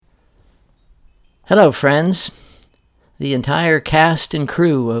Hello, friends. The entire cast and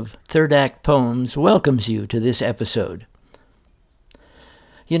crew of Third Act Poems welcomes you to this episode.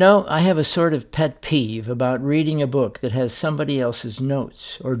 You know, I have a sort of pet peeve about reading a book that has somebody else's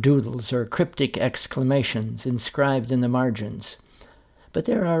notes or doodles or cryptic exclamations inscribed in the margins. But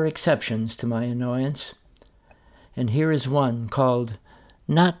there are exceptions to my annoyance. And here is one called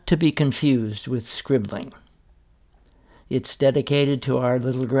Not to be Confused with Scribbling. It's dedicated to our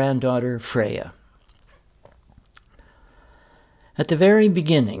little granddaughter, Freya. At the very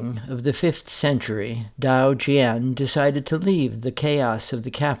beginning of the 5th century, Dao Jian decided to leave the chaos of the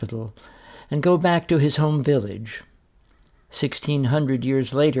capital and go back to his home village. 1,600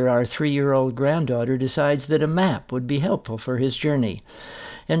 years later, our 3-year-old granddaughter decides that a map would be helpful for his journey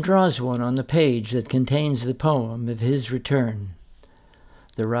and draws one on the page that contains the poem of his return.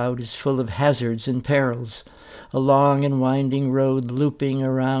 The route is full of hazards and perils, a long and winding road looping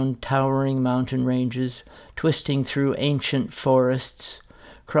around towering mountain ranges, twisting through ancient forests,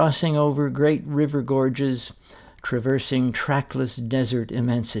 crossing over great river gorges, traversing trackless desert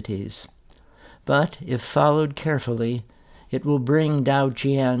immensities. But, if followed carefully, it will bring Dao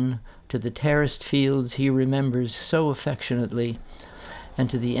Jian to the terraced fields he remembers so affectionately, and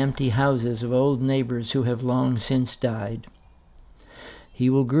to the empty houses of old neighbors who have long since died. He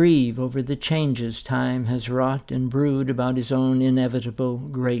will grieve over the changes time has wrought and brood about his own inevitable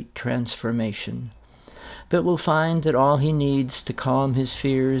great transformation, but will find that all he needs to calm his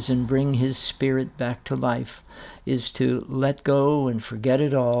fears and bring his spirit back to life is to let go and forget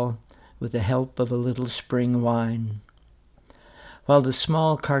it all with the help of a little spring wine. While the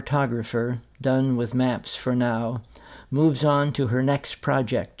small cartographer, done with maps for now, moves on to her next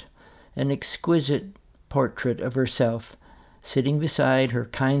project, an exquisite portrait of herself, sitting beside her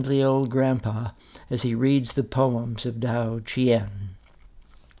kindly old grandpa as he reads the poems of Dao Jian.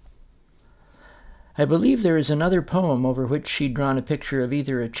 I believe there is another poem over which she'd drawn a picture of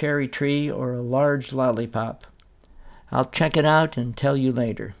either a cherry tree or a large lollipop. I'll check it out and tell you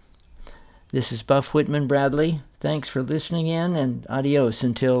later. This is Buff Whitman Bradley. Thanks for listening in, and adios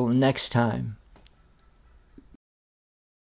until next time.